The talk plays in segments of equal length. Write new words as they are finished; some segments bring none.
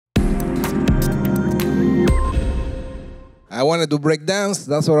I wanted to break dance.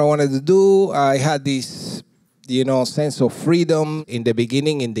 That's what I wanted to do. I had this, sense of freedom. In the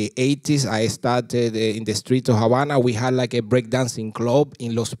beginning, in the 80s, I started in the streets of Havana. We had like a breakdancing club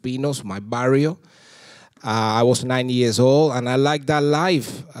in Los Pinos, my barrio. I was 9 years old, and I liked that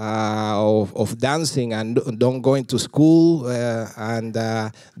life of dancing and don't going to school and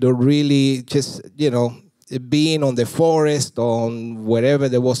don't really just, being on the forest, on wherever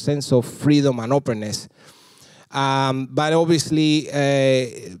there was sense of freedom and openness. But obviously,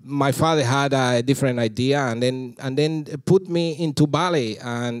 my father had a different idea, and then put me into ballet,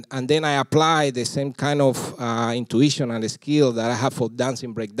 and then I applied the same kind of intuition and skill that I have for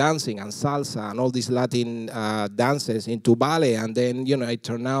dancing, breakdancing, and salsa, and all these Latin dances into ballet, and then it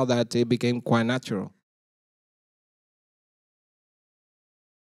turned out that it became quite natural.